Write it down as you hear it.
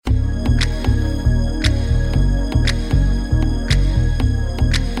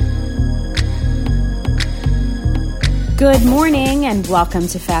Good morning and welcome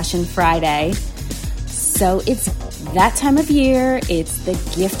to Fashion Friday. So it's that time of year. It's the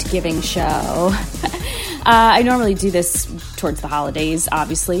gift giving show. I normally do this towards the holidays,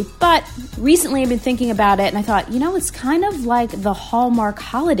 obviously, but recently I've been thinking about it and I thought, it's kind of like the Hallmark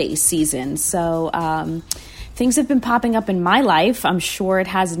holiday season. So things have been popping up in my life. I'm sure it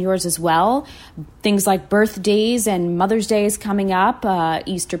has in yours as well. Things like birthdays and Mother's Day is coming up,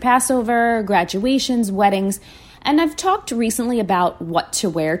 Easter, Passover, graduations, weddings. And I've talked recently about what to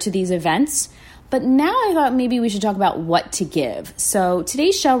wear to these events, but now I thought maybe we should talk about what to give. So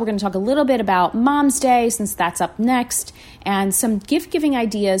today's show, we're going to talk a little bit about Mom's Day, since that's up next, and some gift-giving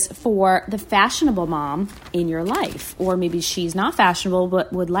ideas for the fashionable mom in your life. Or maybe she's not fashionable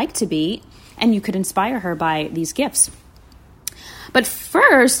but would like to be, and you could inspire her by these gifts. But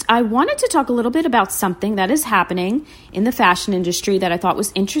first, I wanted to talk a little bit about something that is happening in the fashion industry that I thought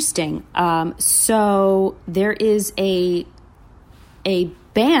was interesting. So there is a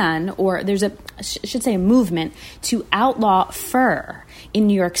ban, or there's a movement to outlaw fur in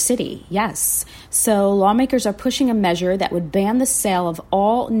New York City. Yes. So lawmakers are pushing a measure that would ban the sale of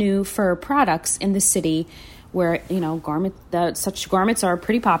all new fur products in the city where, such garments are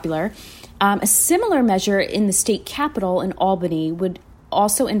pretty popular. A similar measure in the state capital in Albany would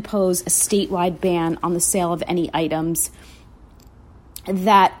also impose a statewide ban on the sale of any items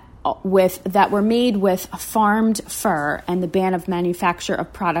that were made with farmed fur, and the ban of manufacture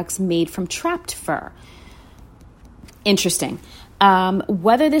of products made from trapped fur. Interesting.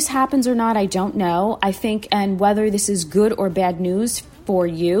 Whether this happens or not, I don't know. I think, and whether this is good or bad news for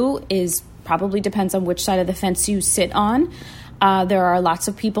you is probably depends on which side of the fence you sit on. There are lots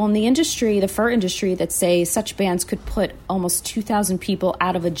of people in the industry, the fur industry, that say such bans could put almost 2,000 people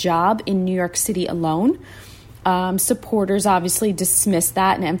out of a job in New York City alone. Supporters obviously dismiss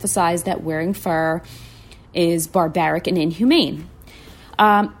that and emphasize that wearing fur is barbaric and inhumane.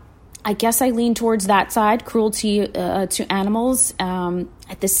 I guess I lean towards that side, cruelty to animals.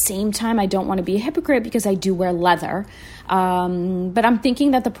 At the same time, I don't want to be a hypocrite because I do wear leather. But I'm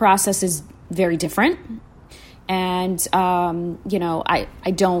thinking that the process is very different. And, I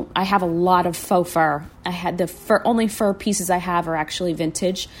have a lot of faux fur. I had only fur pieces I have are actually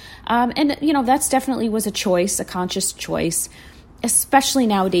vintage. That's definitely was a choice, a conscious choice, especially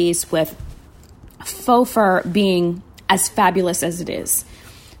nowadays with faux fur being as fabulous as it is.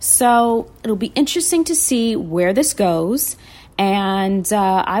 So it'll be interesting to see where this goes. And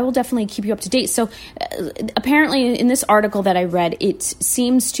I will definitely keep you up to date. So apparently in this article that I read, it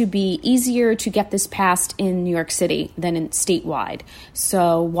seems to be easier to get this passed in New York City than in statewide.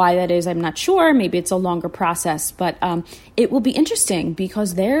 So why that is, I'm not sure. Maybe it's a longer process, but it will be interesting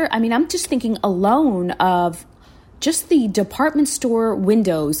because I'm just thinking alone of just the department store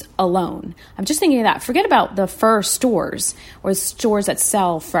windows alone. I'm just thinking of that. Forget about the fur stores or stores that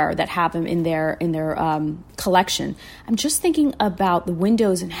sell fur that have them in their collection. I'm just thinking about the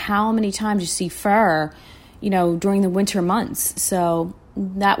windows and how many times you see fur, during the winter months. So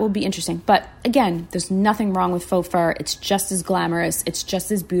that will be interesting. But again, there's nothing wrong with faux fur. It's just as glamorous. It's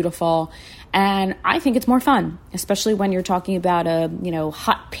just as beautiful. And I think it's more fun, especially when you're talking about a,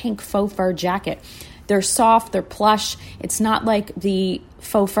 hot pink faux fur jacket. They're soft, they're plush. It's not like the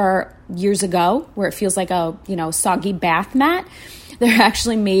faux fur years ago where it feels like a, soggy bath mat. They're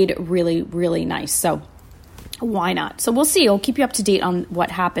actually made really, really nice. So why not? So we'll see. I'll keep you up to date on what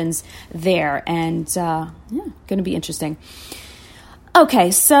happens there. And going to be interesting.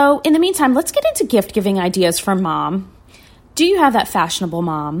 Okay, so in the meantime, let's get into gift giving ideas for mom. Do you have that fashionable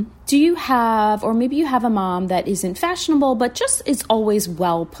mom? Do you have, or maybe you have a mom that isn't fashionable, but just is always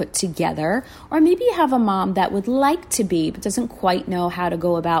well put together? Or maybe you have a mom that would like to be, but doesn't quite know how to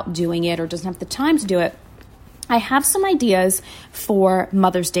go about doing it or doesn't have the time to do it. I have some ideas for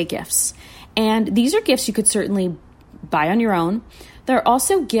Mother's Day gifts. And these are gifts you could certainly buy on your own. There are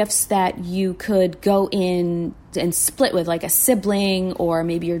also gifts that you could go in and split with, like a sibling or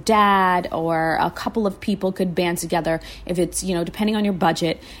maybe your dad or a couple of people could band together if it's, depending on your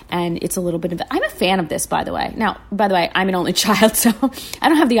budget. And it's a little bit of, I'm a fan of this, by the way. Now, by the way, I'm an only child, so I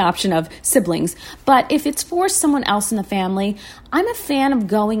don't have the option of siblings. But if it's for someone else in the family, I'm a fan of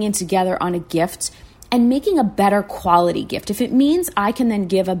going in together on a gift and making a better quality gift. If it means I can then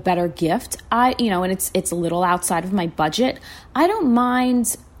give a better gift, and it's a little outside of my budget, I don't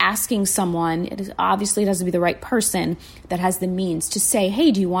mind asking someone. Obviously it has to be the right person that has the means to say,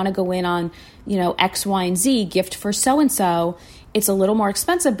 hey, do you want to go in on, X, Y, and Z gift for so-and-so? It's a little more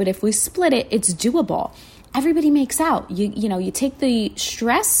expensive, but if we split it, it's doable. Everybody makes out. You take the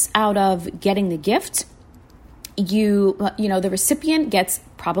stress out of getting the gift. The recipient gets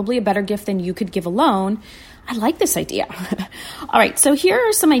probably a better gift than you could give alone. I like this idea. All right, so here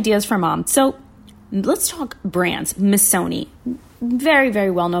are some ideas for mom. So let's talk brands. Missoni, very,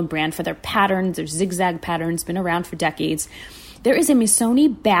 very well-known brand for their patterns, their zigzag patterns, been around for decades. There is a Missoni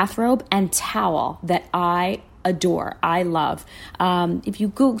bathrobe and towel that I adore. I love. If you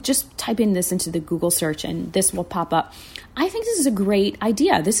Google, just type in this into the Google search and this will pop up. I think this is a great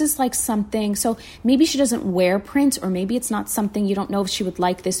idea. This is like something, so maybe she doesn't wear print, or maybe it's not something, you don't know if she would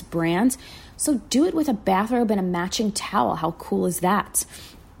like this brand. So do it with a bathrobe and a matching towel. How cool is that?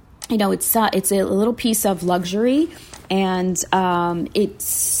 You know, it's a little piece of luxury, and it's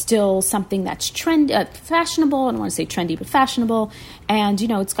still something that's fashionable. I don't want to say trendy, but fashionable. And, you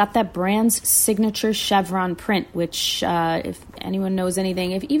know, it's got that brand's signature chevron print, which if anyone knows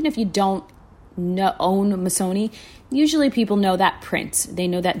anything, even if you don't own Missoni, usually people know that print. They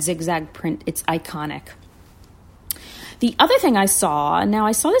know that zigzag print. It's iconic. The other thing I saw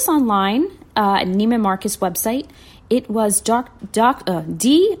this online at Neiman Marcus website. It was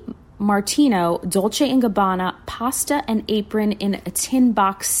Di Martino Dolce & Gabbana pasta and apron in a tin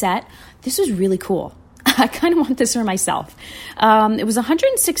box set. This was really cool. I kind of want this for myself. It was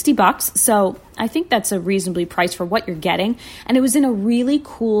 $160, so I think that's a reasonably priced for what you're getting. And it was in a really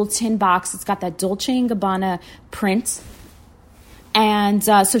cool tin box. It's got that Dolce & Gabbana print. And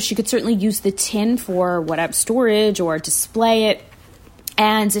so she could certainly use the tin for whatever storage or display it.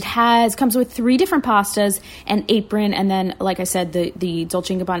 And it comes with 3 different pastas, an apron, and then, like I said, the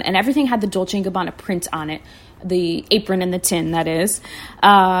Dolce & Gabbana, and everything had the Dolce & Gabbana print on it, the apron and the tin, that is.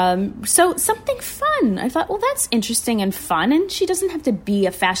 So something fun. I thought, well, that's interesting and fun, and she doesn't have to be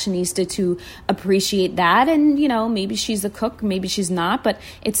a fashionista to appreciate that. And, you know, maybe she's a cook, maybe she's not, but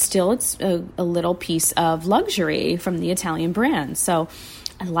it's a little piece of luxury from the Italian brand. So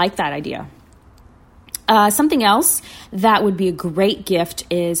I like that idea. Something else that would be a great gift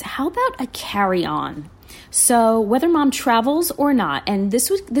is, how about a carry-on? So whether mom travels or not, and this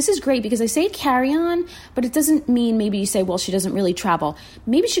is great because I say carry-on, but it doesn't mean maybe you say, well, she doesn't really travel.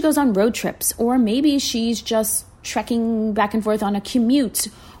 Maybe she goes on road trips, or maybe she's just trekking back and forth on a commute,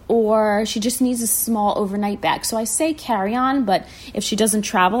 or she just needs a small overnight bag. So I say carry-on, but if she doesn't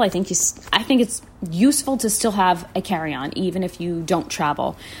travel, I think it's useful to still have a carry-on, even if you don't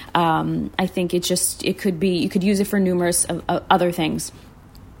travel. I think you could use it for numerous other things.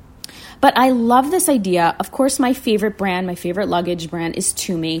 But I love this idea. Of course, my favorite luggage brand is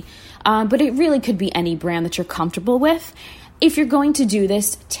Tumi, but it really could be any brand that you're comfortable with. If you're going to do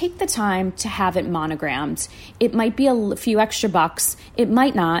this, take the time to have it monogrammed. It might be a few extra bucks. It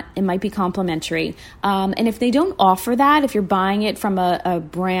might not. It might be complimentary. And if they don't offer that, if you're buying it from a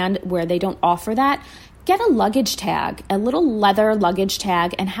brand where they don't offer that, get a luggage tag, a little leather luggage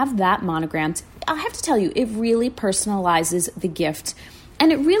tag, and have that monogrammed. I have to tell you, it really personalizes the gift.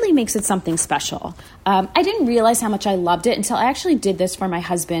 And it really makes it something special. I didn't realize how much I loved it until I actually did this for my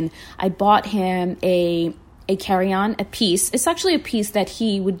husband. I bought him a carry-on, a piece. It's actually a piece that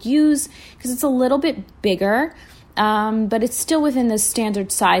he would use because it's a little bit bigger, but it's still within the standard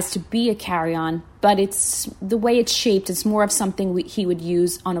size to be a carry-on. But it's the way it's shaped, it's more of something he would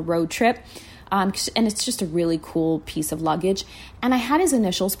use on a road trip. And it's just a really cool piece of luggage. And I had his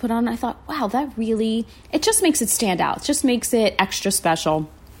initials put on, and I thought, wow, it just makes it stand out. It just makes it extra special.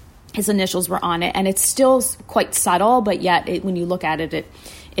 His initials were on it, and it's still quite subtle, but yet when you look at it,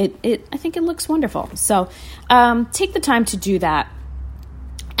 I think it looks wonderful. So take the time to do that.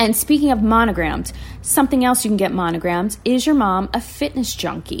 And speaking of monogrammed, something else you can get monogrammed. Is your mom a fitness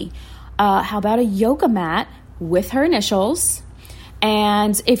junkie? How about a yoga mat with her initials?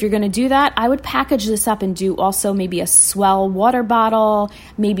 And if you're going to do that, I would package this up and do also maybe a Swell water bottle,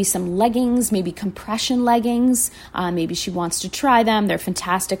 maybe some leggings, maybe compression leggings. Maybe she wants to try them. They're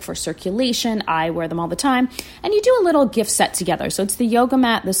fantastic for circulation. I wear them all the time. And you do a little gift set together. So it's the yoga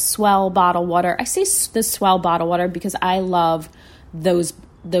mat, the Swell bottle water. I say the Swell bottle water because I love those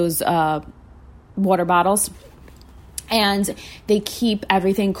water bottles. And they keep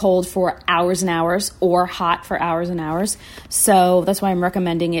everything cold for hours and hours, or hot for hours and hours. So that's why I'm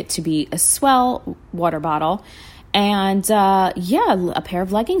recommending it to be a Swell water bottle. And a pair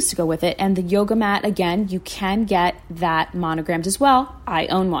of leggings to go with it. And the yoga mat, again, you can get that monogrammed as well. I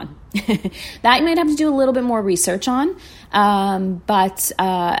own one. That you might have to do a little bit more research on. But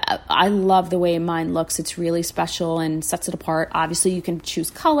I love the way mine looks. It's really special and sets it apart. Obviously, you can choose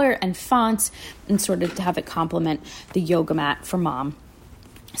color and fonts and sort of to have it complement the yoga mat for mom.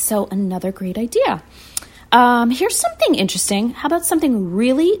 So another great idea. Here's something interesting. How about something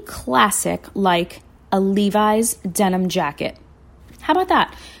really classic like a Levi's denim jacket? How about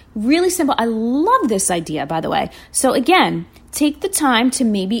that? Really simple. I love this idea, by the way. So again, take the time to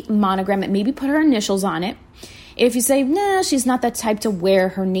maybe monogram it, maybe put her initials on it. If you say, nah, she's not that type to wear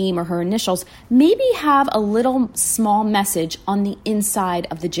her name or her initials, maybe have a little small message on the inside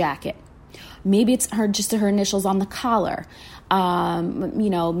of the jacket. Maybe it's just her initials on the collar.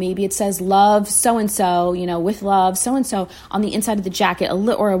 Maybe it says love so-and-so, with love so-and-so on the inside of the jacket,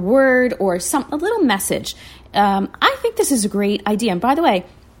 or a word or a little message. I think this is a great idea. And by the way,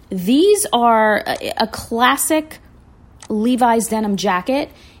 these are a classic Levi's denim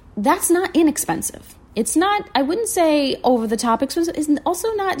jacket. That's not inexpensive. It's not, I wouldn't say over the top expensive. It's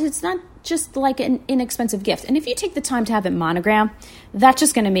not just like an inexpensive gift. And if you take the time to have it monogram, that's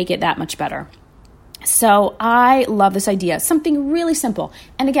just going to make it that much better. So I love this idea. Something really simple.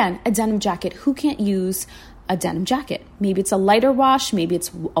 And again, a denim jacket. Who can't use a denim jacket? Maybe it's a lighter wash. Maybe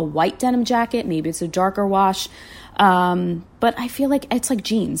it's a white denim jacket. Maybe it's a darker wash. But I feel like it's like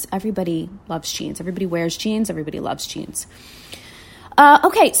jeans. Everybody loves jeans. Everybody wears jeans. Everybody loves jeans.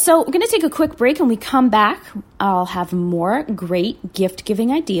 Okay, so we're going to take a quick break. And when we come back, I'll have more great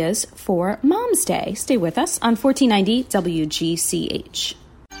gift-giving ideas for Mom's Day. Stay with us on 1490 WGCH.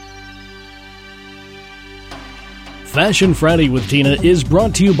 Fashion Friday with Tina is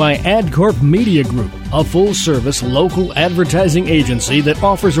brought to you by AdCorp Media Group, a full-service local advertising agency that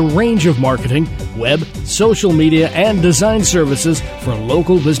offers a range of marketing, web, social media, and design services for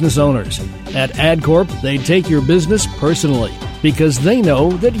local business owners. At AdCorp, they take your business personally because they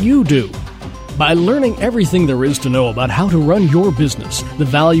know that you do. By learning everything there is to know about how to run your business, the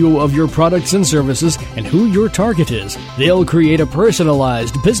value of your products and services, and who your target is, they'll create a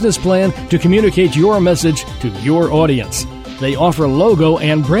personalized business plan to communicate your message to your audience. They offer logo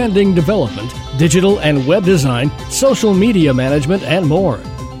and branding development, digital and web design, social media management, and more.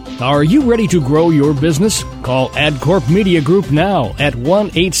 Are you ready to grow your business? Call AdCorp Media Group now at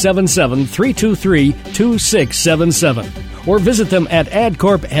 1-877-323-2677 or visit them at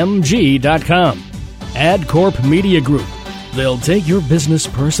adcorpmg.com. AdCorp Media Group. They'll take your business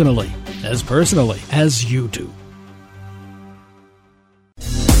personally as you do.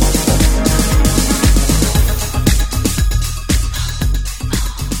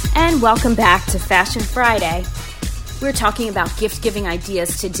 And welcome back to Fashion Friday. We're talking about gift-giving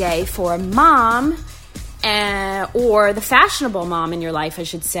ideas today for mom, or the fashionable mom in your life, I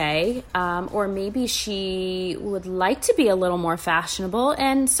should say. Or maybe she would like to be a little more fashionable.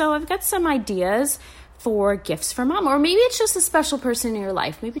 And so I've got some ideas for gifts for mom. Or maybe it's just a special person in your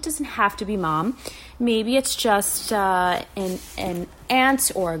life. Maybe it doesn't have to be mom. Maybe it's just an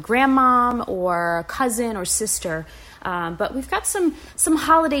aunt or a grandmom or a cousin or sister. But we've got some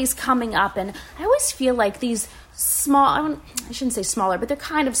holidays coming up. And I always feel like these I shouldn't say smaller, but they're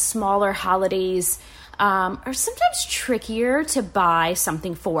kind of smaller holidays are sometimes trickier to buy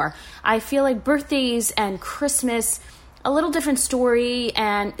something for. I feel like birthdays and Christmas, a little different story,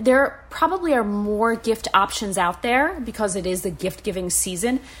 and there probably are more gift options out there because it is the gift-giving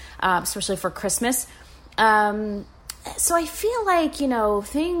season, especially for Christmas. So I feel like,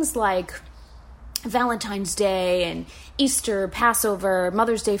 things like Valentine's Day and Easter, Passover,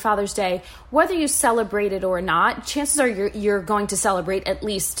 Mother's Day, Father's Day, whether you celebrate it or not, chances are you're going to celebrate at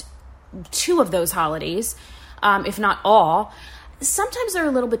least two of those holidays, if not all. Sometimes they're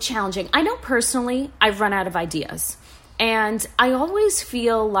a little bit challenging. I know personally I've run out of ideas. And I always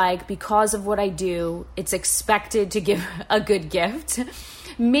feel like because of what I do, it's expected to give a good gift.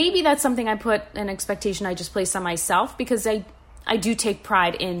 Maybe that's something an expectation I just place on myself because I do take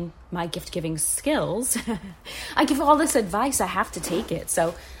pride in my gift-giving skills. I give all this advice, I have to take it.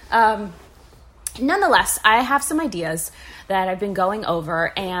 So nonetheless, I have some ideas that I've been going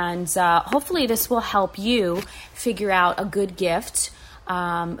over, and hopefully this will help you figure out a good gift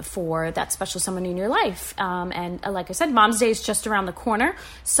for that special someone in your life. And like I said, Mom's Day is just around the corner,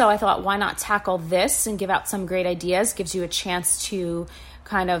 so I thought, why not tackle this and give out some great ideas? Gives you a chance to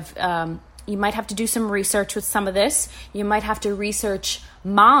kind of... you might have to do some research with some of this. You might have to research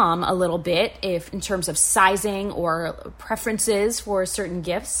mom a little bit in terms of sizing or preferences for certain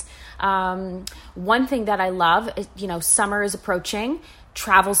gifts. One thing that I love, summer is approaching,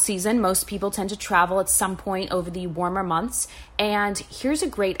 travel season. Most people tend to travel at some point over the warmer months. And here's a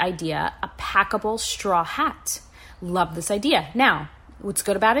great idea, a packable straw hat. Love this idea. Now, what's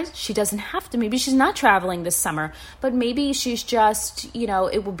good about it? She doesn't have to. Maybe she's not traveling this summer, but maybe she's just,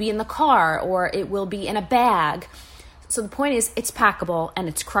 it will be in the car or it will be in a bag. So the point is it's packable and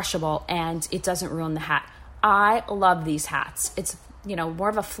it's crushable and it doesn't ruin the hat. I love these hats. It's, more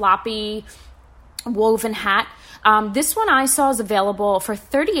of a floppy woven hat. This one I saw is available for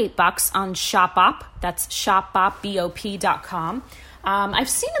 $38 on Shopbop. That's shopbop.com. I've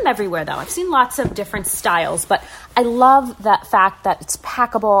seen them everywhere, though. I've seen lots of different styles, but I love that fact that it's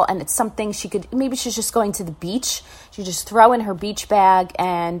packable and it's something maybe she's just going to the beach. She just throw in her beach bag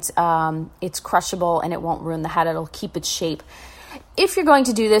and it's crushable and it won't ruin the hat. It'll keep its shape. If you're going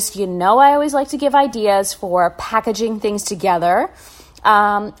to do this, I always like to give ideas for packaging things together.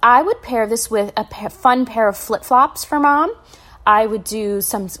 I would pair this with a fun pair of flip-flops for mom. I would do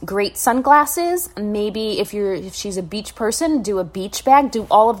some great sunglasses. Maybe if she's a beach person, do a beach bag. Do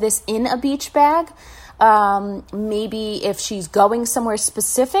all of this in a beach bag. Maybe if she's going somewhere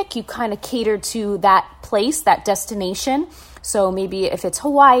specific, you kind of cater to that place, that destination. So maybe if it's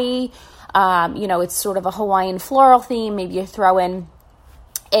Hawaii, it's sort of a Hawaiian floral theme. Maybe you throw in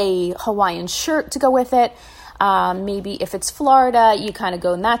a Hawaiian shirt to go with it. Maybe if it's Florida, you kind of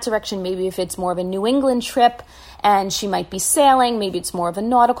go in that direction. Maybe if it's more of a New England trip and she might be sailing, maybe it's more of a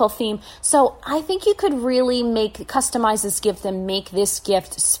nautical theme. So I think you could really customize this gift and make this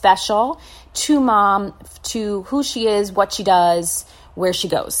gift special to mom, to who she is, what she does, where she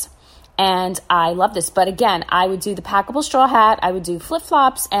goes. And I love this. But again, I would do the packable straw hat. I would do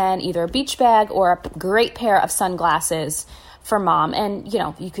flip-flops and either a beach bag or a great pair of sunglasses for mom. And,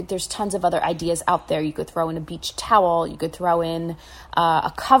 there's tons of other ideas out there. You could throw in a beach towel. You could throw in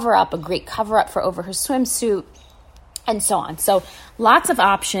a great cover-up for over her swimsuit, and so on. So lots of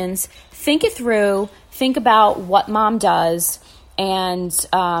options. Think it through. Think about what mom does and,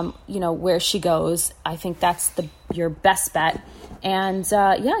 where she goes. I think that's your best bet. And,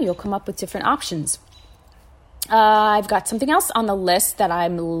 you'll come up with different options. I've got something else on the list that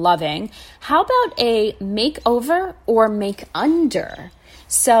I'm loving. How about a makeover or make under?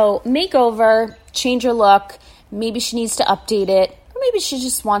 So makeover, change her look. Maybe she needs to update it, or maybe she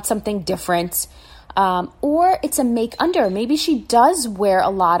just wants something different. Or it's a make under. Maybe she does wear a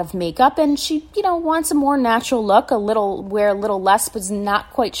lot of makeup and she, wants a more natural look, wear a little less, but is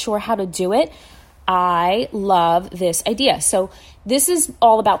not quite sure how to do it. I love this idea. So this is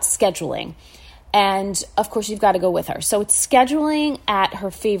all about scheduling. And of course, you've got to go with her. So it's scheduling at her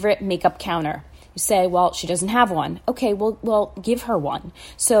favorite makeup counter. You say, well, she doesn't have one. Okay, well, give her one.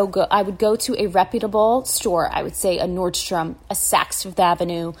 So I would go to a reputable store. I would say a Nordstrom, a Saks Fifth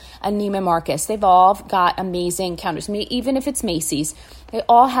Avenue, a Neiman Marcus. They've all got amazing counters. Even if it's Macy's, they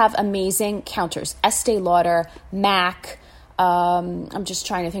all have amazing counters. Estee Lauder, MAC. I'm just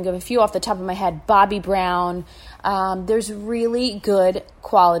trying to think of a few off the top of my head. Bobbi Brown. There's really good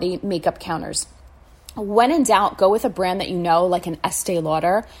quality makeup counters. When in doubt, go with a brand that you know, like an Estee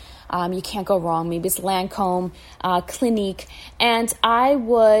Lauder. You can't go wrong. Maybe it's Lancome, Clinique. And I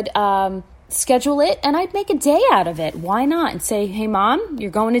would schedule it and I'd make a day out of it. Why not? And say, hey, mom, you're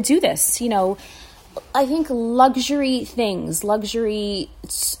going to do this. I think luxury things, luxury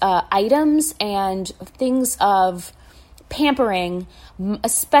items and things of pampering,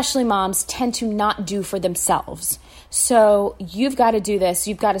 especially moms, tend to not do for themselves. So you've got to do this.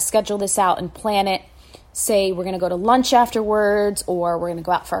 You've got to schedule this out and plan it. Say we're going to go to lunch afterwards, or we're going to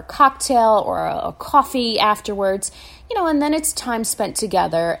go out for a cocktail or a coffee afterwards, and then it's time spent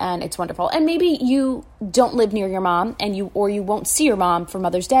together and it's wonderful. And maybe you don't live near your mom and you won't see your mom for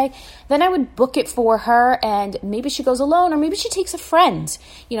Mother's Day. Then I would book it for her and maybe she goes alone or maybe she takes a friend,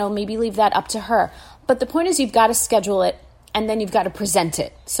 maybe leave that up to her. But the point is you've got to schedule it and then you've got to present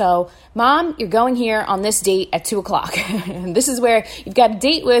it. So, mom, you're going here on this date at 2:00. And this is where you've got a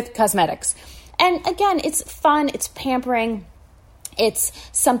date with cosmetics. And again, it's fun, it's pampering, it's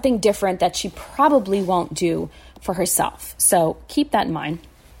something different that she probably won't do for herself. So keep that in mind.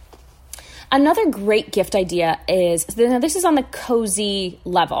 Another great gift idea is, this is on the cozy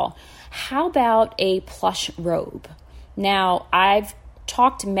level. How about a plush robe? Now, I've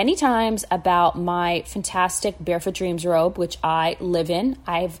talked many times about my fantastic Barefoot Dreams robe, which I live in.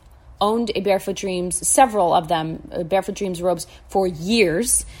 I've owned a Barefoot Dreams, several of them, Barefoot Dreams robes for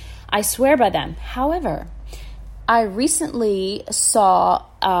years. I swear by them. However, I recently saw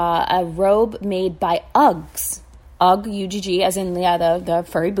a robe made by Uggs, UGG, U-G-G, as in the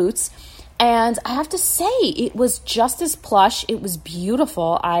furry boots. And I have to say, it was just as plush. It was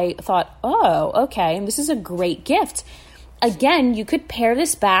beautiful. I thought, oh, okay, and this is a great gift. Again, you could pair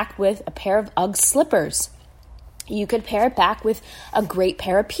this back with a pair of Ugg slippers. You could pair it back with a great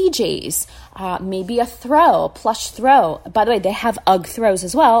pair of PJs, maybe a plush throw. By the way, they have Ugg throws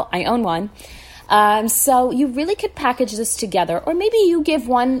as well. I own one. So you really could package this together. Or maybe you give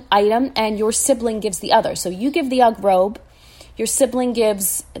one item and your sibling gives the other. So you give the Ugg robe, your sibling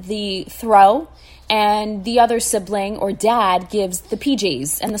gives the throw, and the other sibling or dad gives the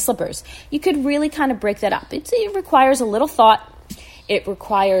PJs and the slippers. You could really kind of break that up. It requires a little thought. It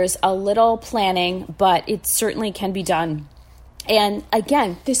requires a little planning, but it certainly can be done. And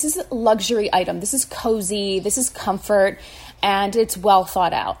again, this is a luxury item. This is cozy. This is comfort, and it's well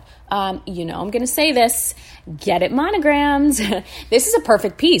thought out. I'm going to say this, get it monogrammed. This is a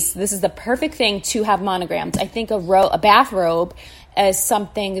perfect piece. This is the perfect thing to have monogrammed. I think a bathrobe is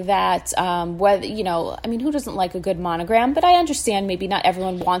something that, who doesn't like a good monogram? But I understand maybe not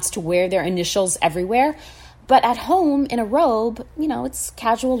everyone wants to wear their initials everywhere. But at home in a robe, it's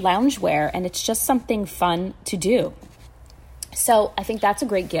casual loungewear, and it's just something fun to do. So I think that's a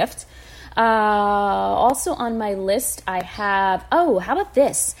great gift. Also on my list, I have, how about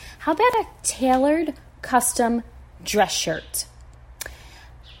this? How about a tailored custom dress shirt?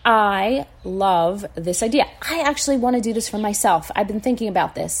 I love this idea. I actually want to do this for myself. I've been thinking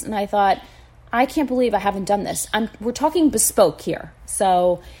about this, and I thought, I can't believe I haven't done this. We're talking bespoke here.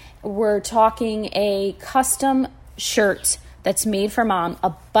 So we're talking a custom shirt that's made for mom,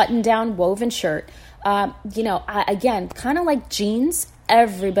 a button-down woven shirt. Again, kind of like jeans,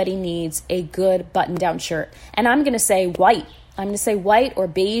 everybody needs a good button-down shirt. And I'm going to say white. I'm going to say white or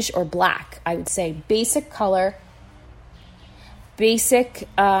beige or black. I would say basic color, basic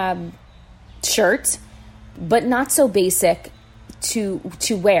shirt, but not so basic to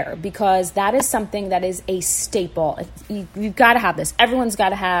wear, because that is something that is a staple. You've got to have this. Everyone's got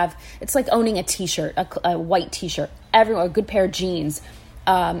to have. It's like owning a t-shirt, a white t-shirt. A good pair of jeans,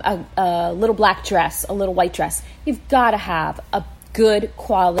 a little black dress, a little white dress. You've got to have a good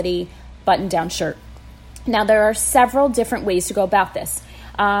quality button-down shirt. Now, there are several different ways to go about this.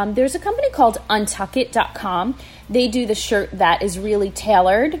 There's a company called Untuckit.com. They do the shirt that is really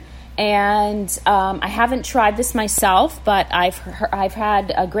tailored. And I haven't tried this myself, but I've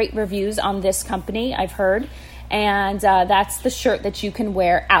had great reviews on this company, I've heard. And that's the shirt that you can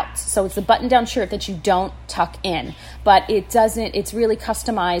wear out. So it's a button-down shirt that you don't tuck in. But it's really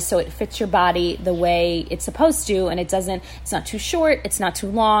customized so it fits your body the way it's supposed to. And it's not too short, it's not too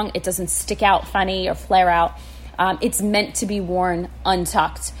long, it doesn't stick out funny or flare out. It's meant to be worn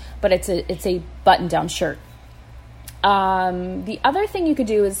untucked, but it's a button-down shirt. The other thing you could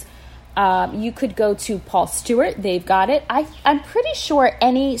do is you could go to Paul Stewart. They've got it. I'm pretty sure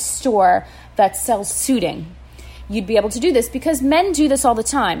any store that sells suiting, you'd be able to do this, because men do this all the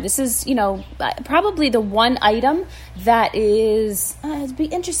time. This is, probably the one item that is, it'd be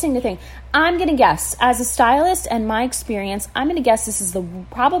interesting to think. I'm going to guess, as a stylist and my experience, I'm going to guess this is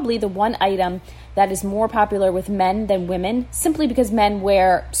probably the one item that is more popular with men than women, simply because men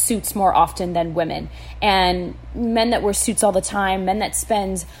wear suits more often than women. And men that wear suits all the time, men that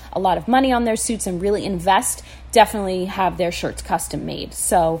spend a lot of money on their suits and really invest, definitely have their shirts custom made.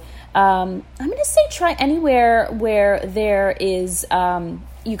 So I'm going to say try anywhere where there is,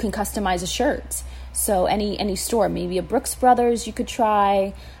 you can customize a shirt. So any store, maybe a Brooks Brothers you could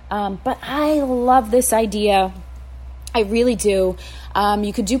try. But I love this idea. I really do.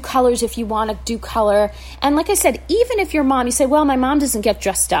 You could do colors if you want to do color. And like I said, even if your mom, you say, well, my mom doesn't get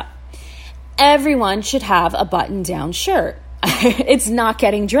dressed up. Everyone should have a button-down shirt. It's not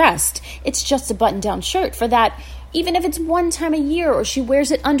getting dressed. It's just a button-down shirt for that. Even if it's one time a year, or she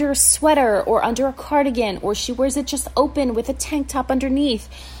wears it under a sweater or under a cardigan, or she wears it just open with a tank top underneath.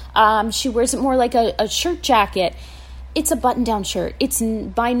 She wears it more like a shirt jacket. It's a button-down shirt. It's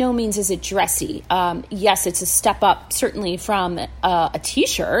by no means is it dressy. Yes, it's a step up, certainly from a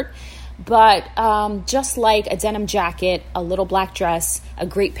t-shirt, but just like a denim jacket, a little black dress, a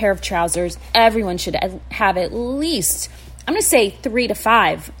great pair of trousers, everyone should have at least, I'm going to say 3 to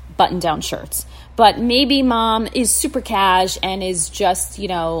 5 button-down shirts. But maybe mom is super cash and is just,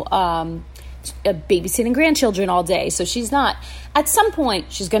 babysitting grandchildren all day. So she's not, at some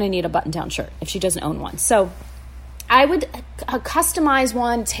point, she's going to need a button-down shirt if she doesn't own one. So I would customize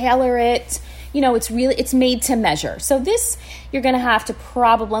one, tailor it. It's made to measure. So this, you're going to have to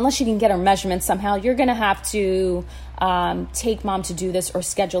probably, unless you can get her measurements somehow, you're going to have to take mom to do this or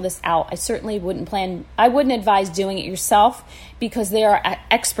schedule this out. I certainly wouldn't advise doing it yourself, because there are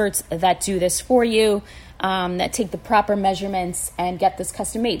experts that do this for you, that take the proper measurements and get this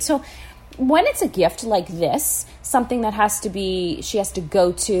custom made. So when it's a gift like this, something that she has to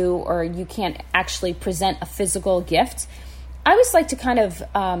go to, or you can't actually present a physical gift, I always like to kind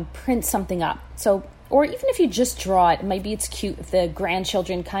of print something up. So, or even if you just draw it, maybe it's cute if the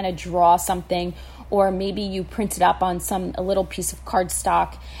grandchildren kind of draw something, or maybe you print it up on a little piece of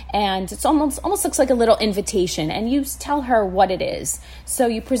cardstock, and it's almost looks like a little invitation, and you tell her what it is. So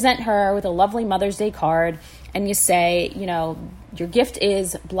you present her with a lovely Mother's Day card, and you say, your gift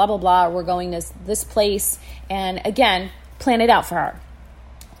is blah, blah, blah. We're going to this place. And again, plan it out for her.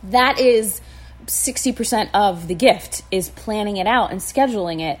 That is 60% of the gift, is planning it out and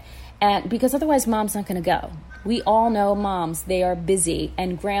scheduling it. and because otherwise mom's not going to go. We all know moms, they are busy,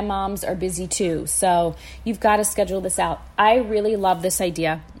 and grandmoms are busy too. So you've got to schedule this out. I really love this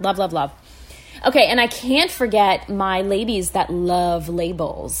idea. Love, love, love. Okay, and I can't forget my ladies that love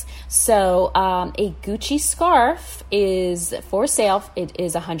labels. So a Gucci scarf is for sale. It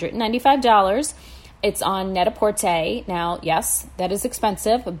is $195. It's on Net-a-Porter. Now, yes, that is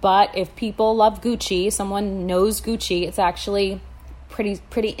expensive, but if people love Gucci, someone knows Gucci, it's actually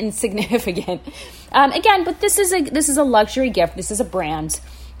pretty insignificant. Again, but this is a luxury gift. This is a brand,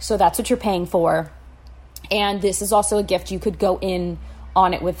 so that's what you're paying for. And this is also a gift you could go in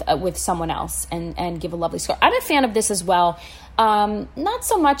on it with someone else and give a lovely scarf. I'm a fan of this as well. Not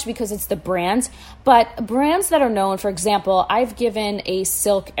so much because it's the brand, but brands that are known. For example, I've given a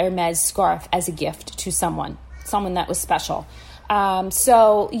silk Hermes scarf as a gift to someone that was special.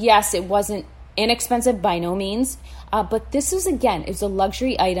 So yes, it wasn't inexpensive by no means. But this is, again, it's a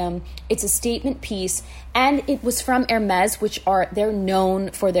luxury item. It's a statement piece. And it was from Hermes, they're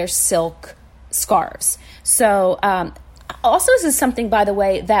known for their silk scarves. So also this is something, by the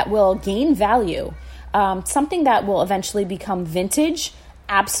way, that will gain value. Something that will eventually become vintage.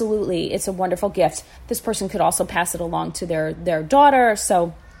 Absolutely. It's a wonderful gift. This person could also pass it along to their daughter.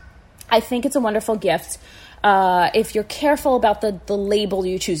 So I think it's a wonderful gift. If you're careful about the label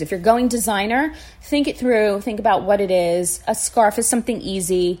you choose, if you're going designer, think it through, think about what it is. A scarf is something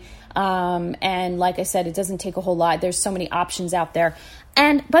easy. And like I said, it doesn't take a whole lot. There's so many options out there.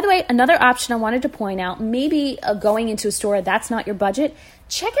 And by the way, another option I wanted to point out, maybe going into a store that's not your budget,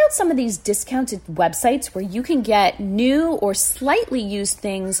 check out some of these discounted websites where you can get new or slightly used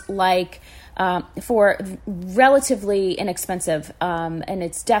things like for relatively inexpensive. And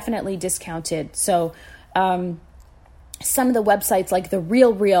it's definitely discounted. So some of the websites like The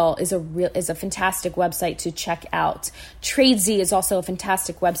Real is a fantastic website to check out. Tradesy is also a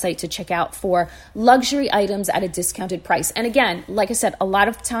fantastic website to check out for luxury items at a discounted price. And again, like I said, a lot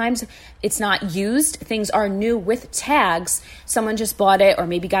of times it's not used. Things are new with tags. Someone just bought it or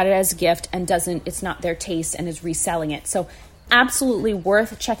maybe got it as a gift and it's not their taste and is reselling it. So absolutely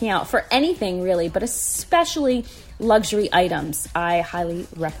worth checking out for anything really, but especially luxury items. I highly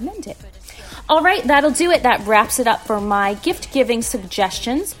recommend it. All right, that'll do it. That wraps it up for my gift-giving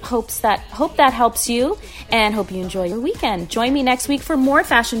suggestions. Hope that helps you, and hope you enjoy your weekend. Join me next week for more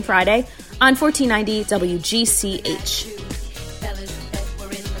Fashion Friday on 1490 WGCH.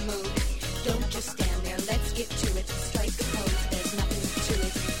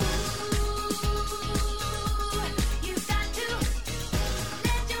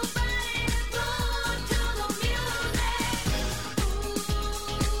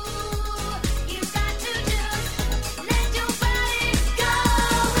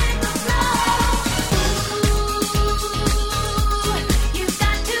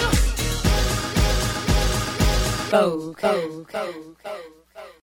 Go, go, go.